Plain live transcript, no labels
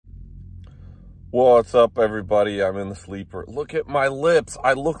What's up, everybody? I'm in the sleeper. Look at my lips.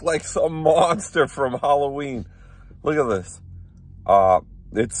 I look like some monster from Halloween. Look at this.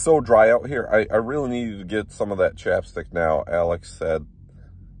 It's so dry out here. I really needed to get some of that chapstick now. Alex said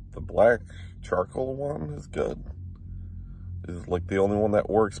the black charcoal one is good. It's like the only one that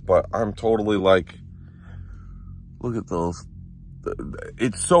works, but I'm totally like, look at those.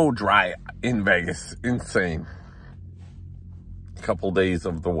 It's so dry in Vegas. Insane. Couple days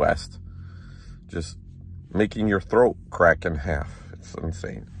of the West. Just making your throat crack in half. It's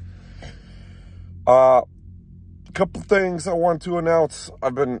insane. A couple things I want to announce.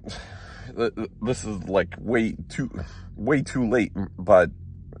 This is like way too late, but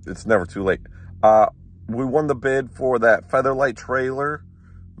it's never too late. We won the bid for that Featherlight trailer.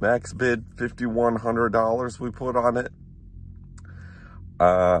 Max bid $5,100 we put on it.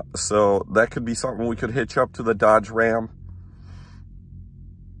 So that could be something we could hitch up to the Dodge Ram.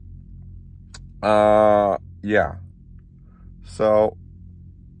 Yeah. So,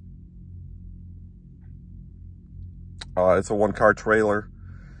 it's a one-car trailer.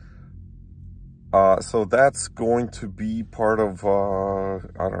 So that's going to be part of, I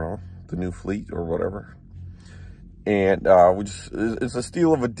don't know, the new fleet or whatever. And, it's a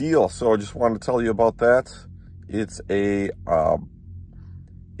steal of a deal. So I just wanted to tell you about that. It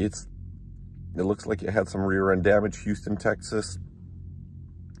looks like it had some rear end damage, Houston, Texas.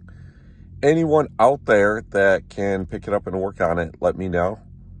 Anyone out there that can pick it up and work on it, let me know.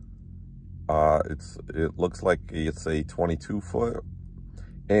 It looks like it's a 22 foot.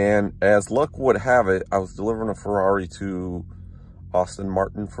 And as luck would have it, I was delivering a Ferrari to Austin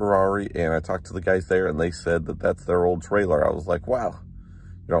Martin Ferrari, and I talked to the guys there, and they said that that's their old trailer. I was like, wow,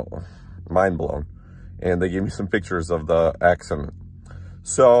 mind blown. And they gave me some pictures of the accident.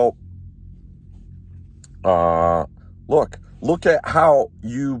 So, look at how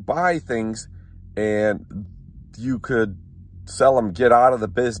you buy things and you could sell them, get out of the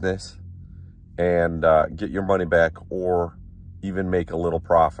business, and get your money back, or even make a little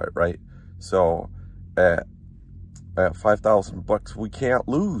profit, right? So at $5,000, we can't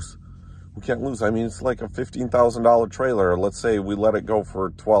lose. We can't lose. I mean, it's like a $15,000 trailer. Let's say we let it go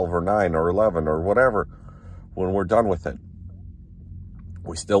for 12 or 9 or 11 or whatever. When we're done with it,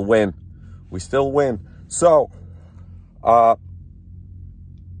 we still win. We still win. So,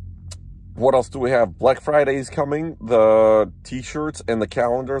 what else do we have? Black Friday is coming. The t-shirts and the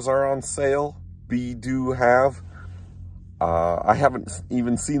calendars are on sale. We do have, I haven't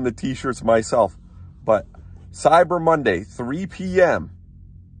even seen the t-shirts myself, but Cyber Monday, 3 p.m.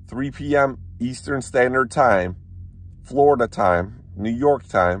 Eastern Standard Time, Florida time, New York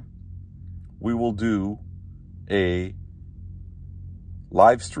time, we will do a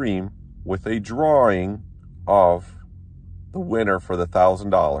live stream with a drawing of the winner for the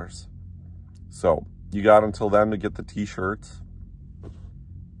 $1,000. So you got until then to get the t-shirts,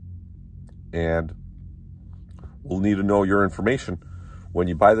 and we'll need to know your information. When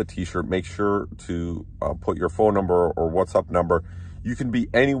you buy the t-shirt, make sure to put your phone number or WhatsApp number. You can be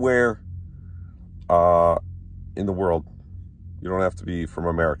anywhere in the world. You don't have to be from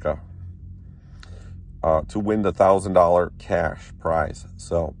America to win the $1,000 cash prize.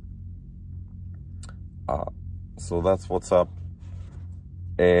 So that's what's up.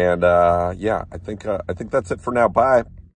 And yeah, I think that's it for now. Bye.